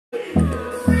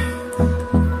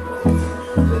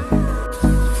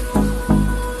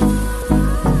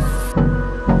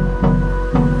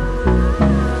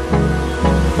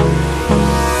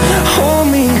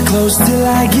close till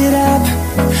I get up.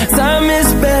 Time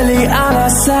is barely on our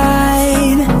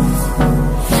side.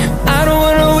 I don't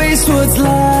wanna waste what's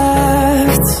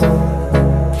left.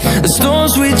 The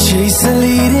storms we chase are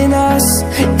leading us,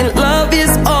 and love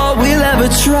is all we'll ever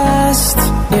trust.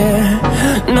 Yeah,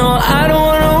 no, I don't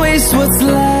wanna waste what's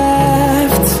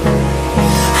left.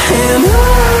 And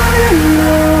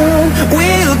on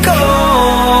we'll go,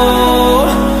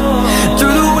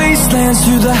 through the wastelands,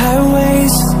 through the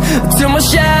highways, till my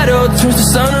shadow turns to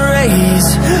sun rays.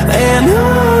 And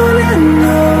on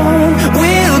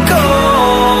we'll go,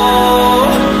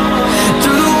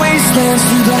 through the wastelands,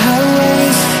 through the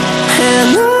highways, and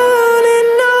on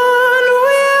we'll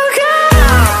go.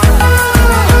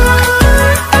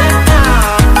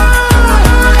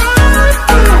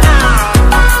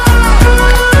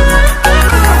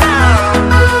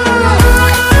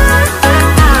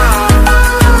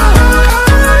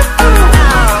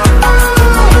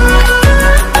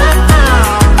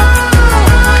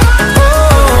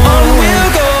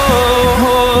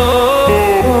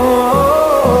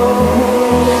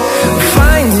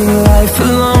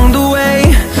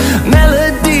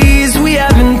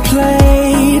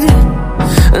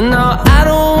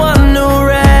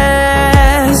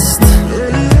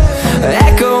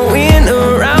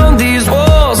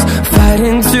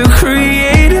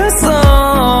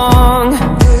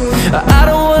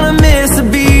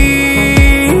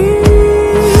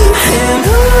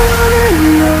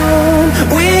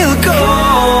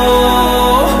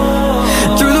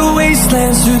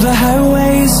 Through the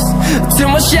highways, till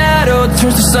my shadow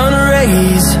turns to sun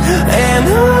rays. And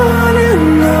on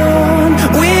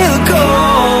we'll go,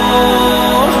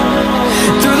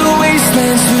 through the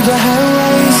wastelands, through the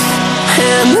highways,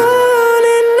 and on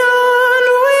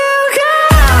we'll go.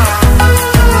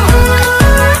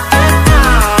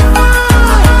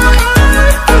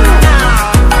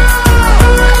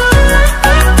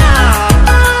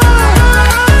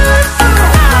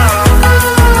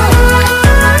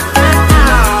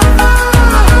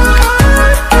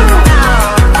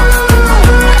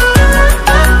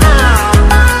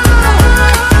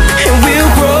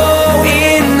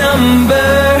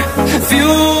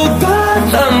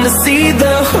 See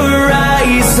the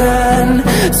horizon,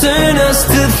 turn us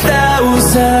to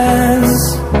thousands,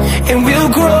 and we'll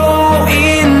grow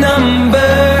in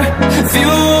number,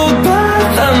 fueled by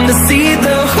them to see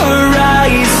the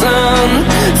horizon,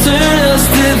 turn us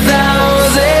to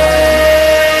thousands.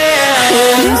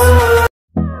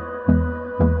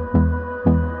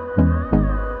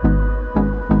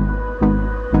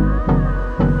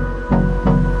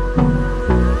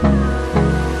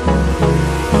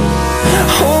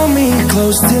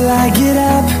 Close till I get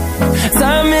up.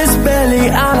 Time is barely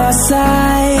on our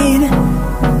side.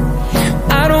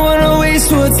 I don't wanna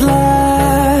waste what's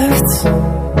left.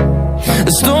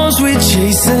 The storms we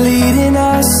chase are leading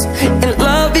us, and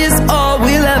love is all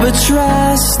we'll ever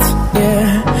trust.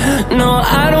 Yeah, no,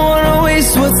 I don't wanna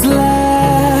waste what's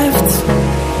left.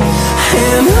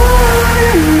 And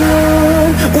on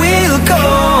we'll go,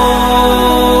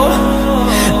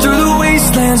 through the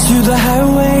wastelands, through the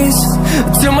highways,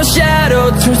 till my shadow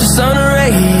turns to sun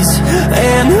rays.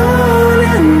 And on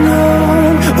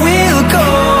we'll go,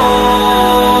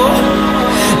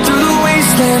 through the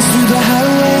wastelands, through the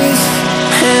highways,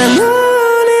 and on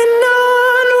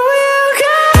we'll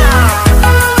go.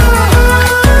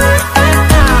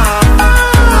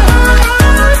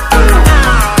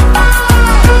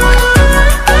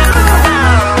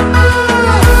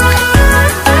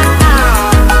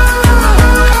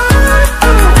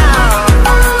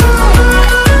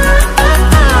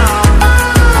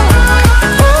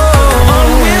 On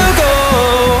we'll go.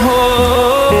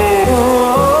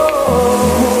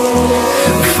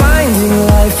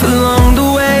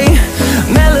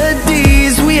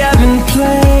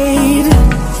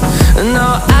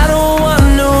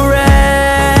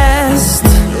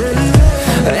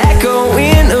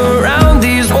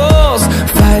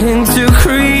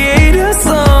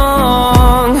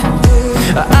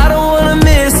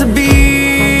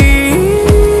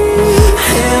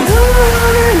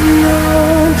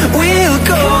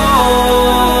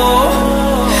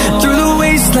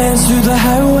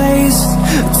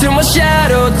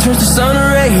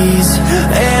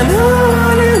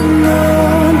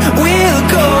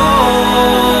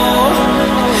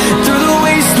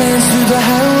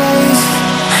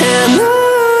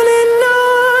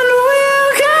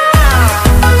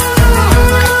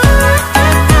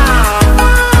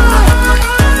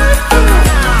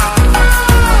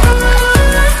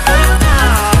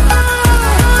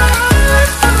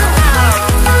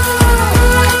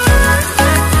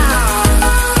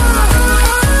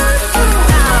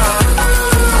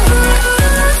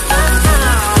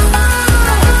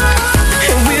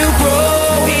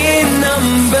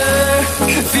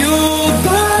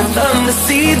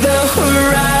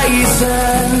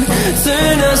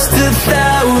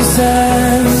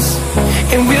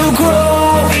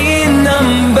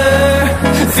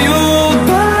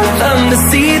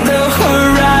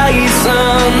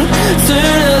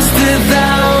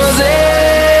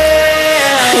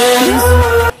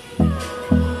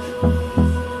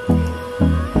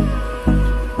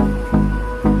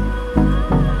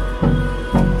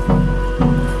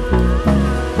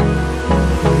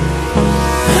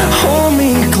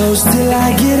 close till I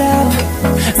get up.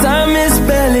 Time is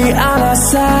barely on our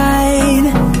side.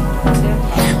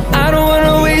 I don't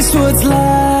wanna waste what's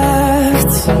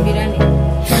left.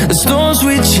 The storms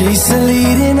we chase are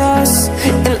leading us,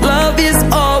 and love is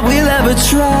all we'll ever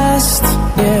trust.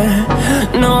 Yeah,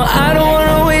 no, I don't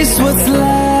wanna waste what's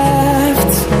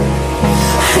left.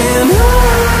 And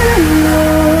on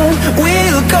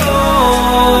we'll go,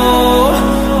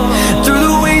 through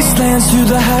the wastelands, through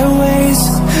the highways,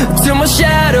 till my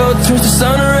shadow turns to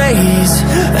sun rays.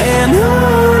 And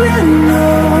on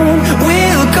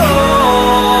we'll go,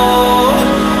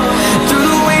 through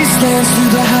the wastelands,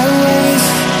 through the highways,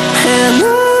 and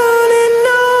on we'll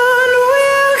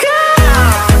go.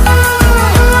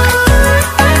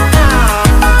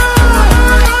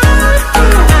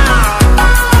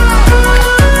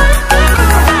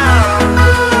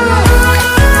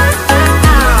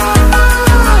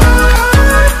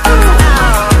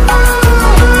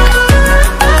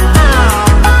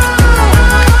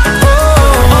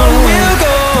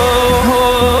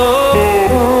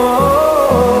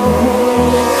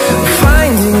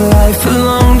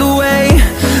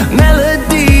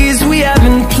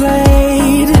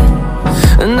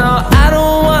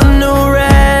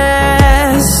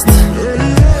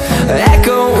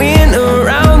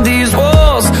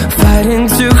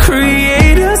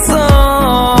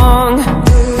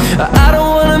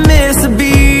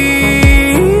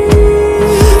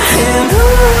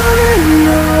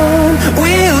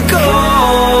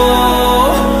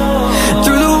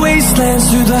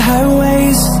 Through the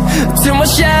highways, till my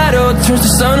shadow turns to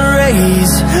sun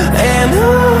rays. And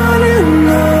on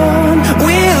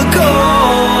we'll go,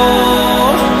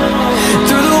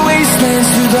 through the wastelands,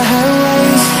 through the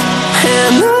highways,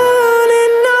 and on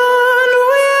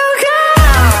we'll go.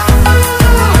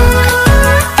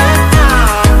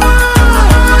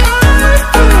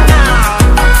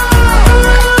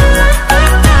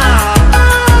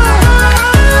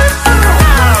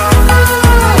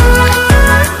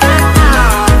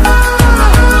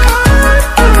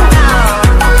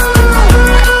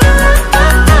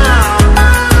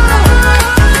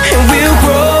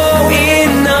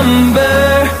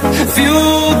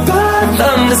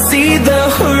 See the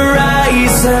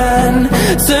horizon,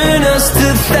 turn us to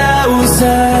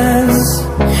thousands,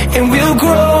 and we'll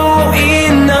grow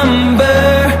in number,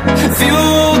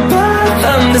 fueled by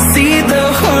them. To see the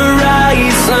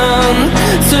horizon,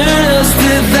 turn us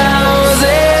to thousands.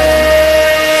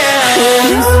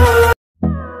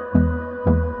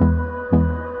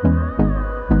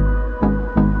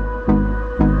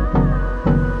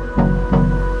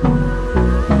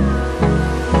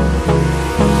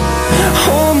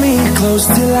 Close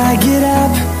till I get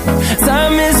up.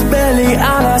 Time is barely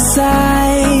on our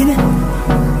side.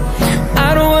 I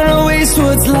don't wanna waste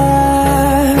what's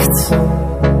left.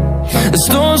 The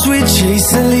storms we chase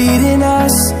are leading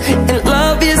us, and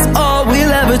love is all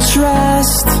we'll ever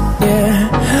trust. Yeah,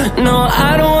 no,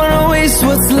 I don't wanna waste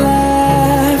what's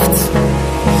left.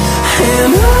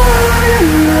 And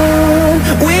on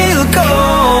we'll go,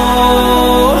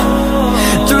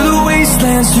 through the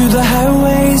wastelands, through the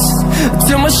highways,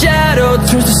 till my shadow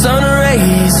turns to sun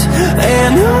rays.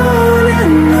 And on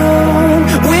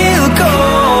we'll go,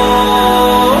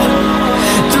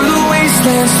 through the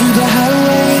wastelands, through the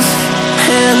highways,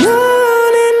 and on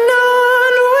we'll go.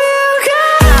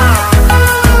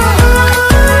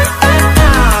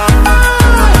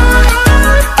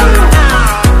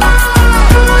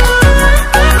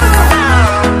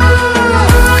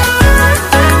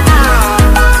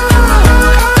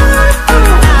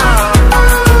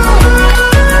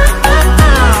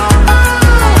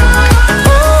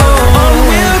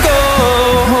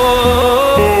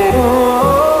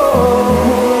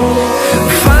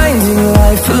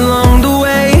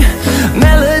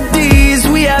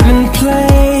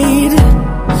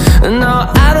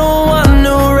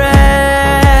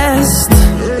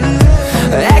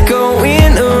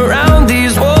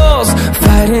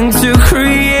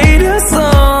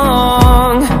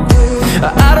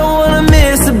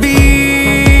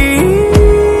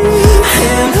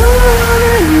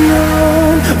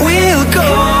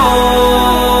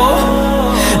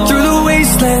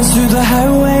 Through the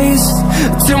highways,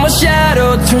 till my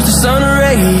shadow turns to sun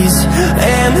rays.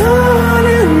 And on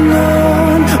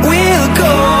we'll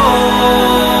go,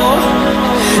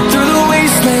 through the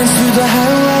wastelands, through the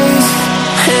highways,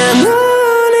 and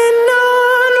on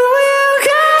we'll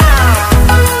go.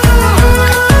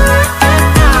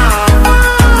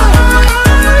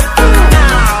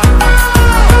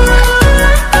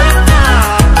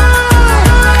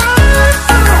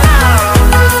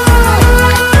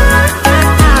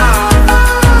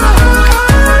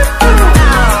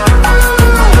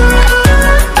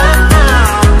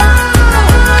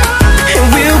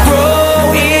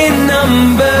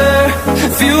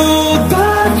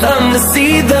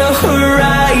 the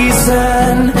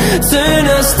horizon, turn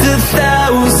us to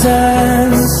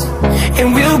thousands, and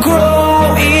we'll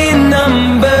grow in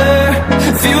number,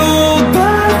 fueled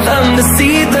by them to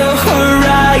see the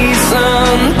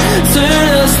horizon, turn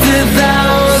us to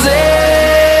thousands.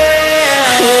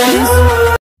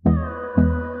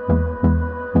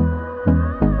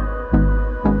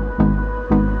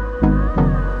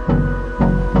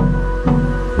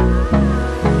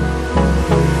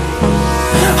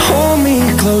 Hold me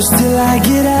close till I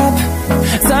get up,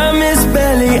 time is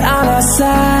barely on our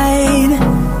side.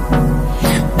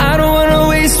 I don't wanna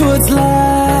waste what's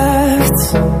left.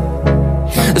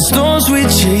 The storms we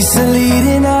chase are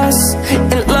leading us,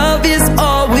 and love is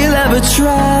all we'll ever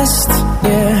trust.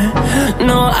 Yeah,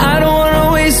 no, I don't wanna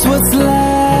waste what's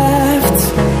left.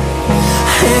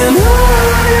 And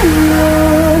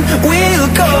on we'll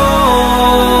go,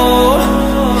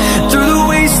 through the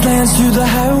wastelands, through the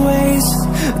highways,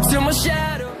 till my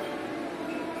shadow.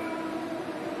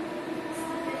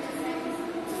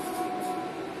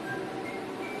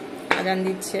 আজান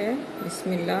দিচ্ছে,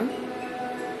 বিসমিল্লাহ।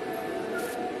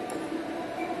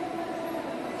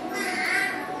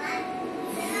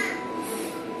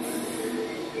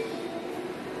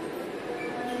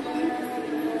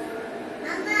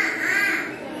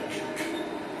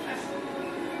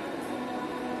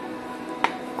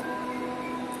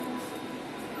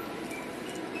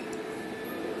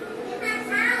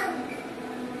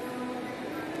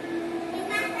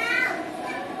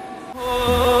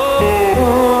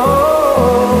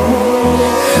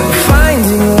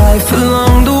 Finding life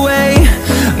along the way,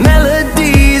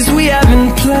 melodies we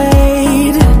haven't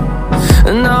played.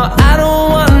 No, I don't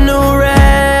want no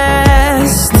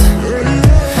rest.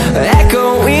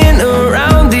 Echoing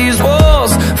around these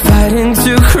walls, fighting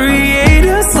to create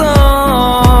a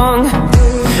song.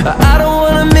 I don't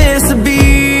wanna miss a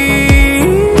beat.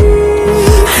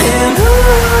 And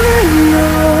on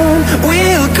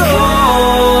we'll go,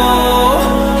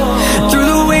 through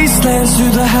the wastelands,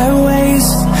 through the highways,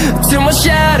 till my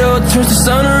shadow turns to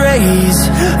sun rays.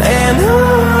 And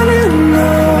on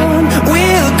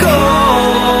we'll go,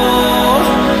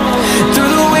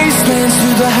 through the wastelands,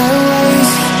 through the highways,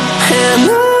 and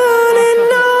on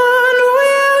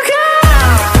we'll go.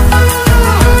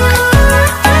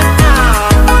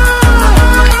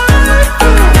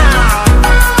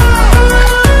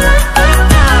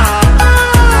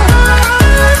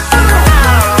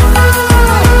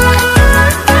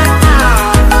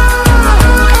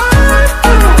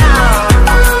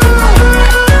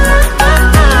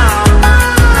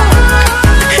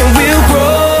 And we'll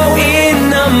grow in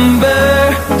number,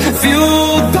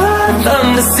 fueled by them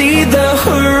to see the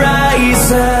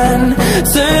horizon,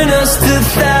 turn us to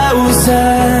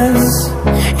thousands,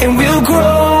 and we'll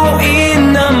grow in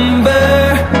number,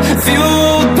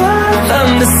 fueled by them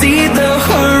to see the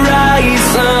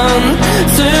horizon,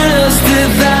 turn us to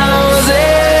thousands.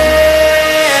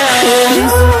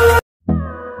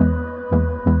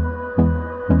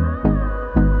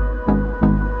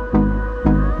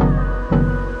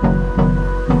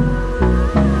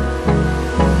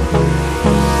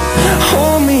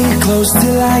 Hold me close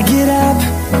till I get up,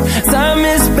 time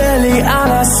is barely on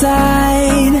our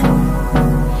side.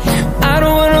 I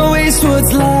don't wanna waste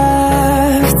what's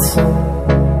left.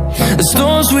 The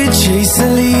storms we chase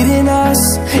are leading us,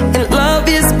 and love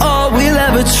is all we'll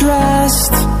ever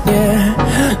trust. Yeah,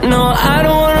 no, I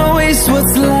don't wanna waste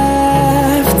what's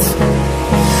left.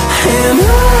 And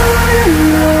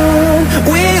on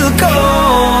we'll go,